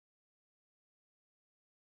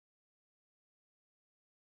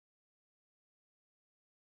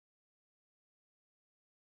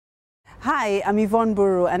Hi, I'm Yvonne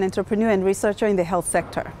Mburu, an entrepreneur and researcher in the health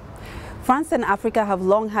sector. France and Africa have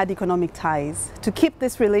long had economic ties. To keep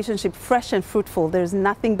this relationship fresh and fruitful, there's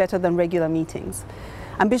nothing better than regular meetings.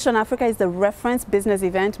 Ambition Africa is the reference business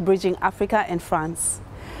event bridging Africa and France.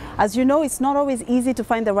 As you know, it's not always easy to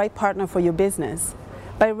find the right partner for your business.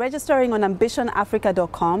 By registering on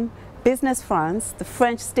ambitionafrica.com, Business France, the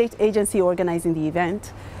French state agency organizing the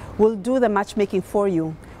event, will do the matchmaking for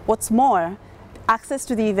you. What's more, access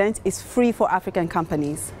to the event is free for African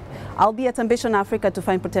companies. I'll be at Ambition Africa to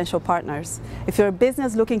find potential partners. If you're a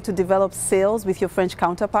business looking to develop sales with your French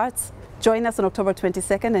counterparts, join us on October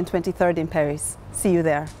 22nd and 23rd in Paris. See you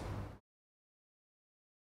there.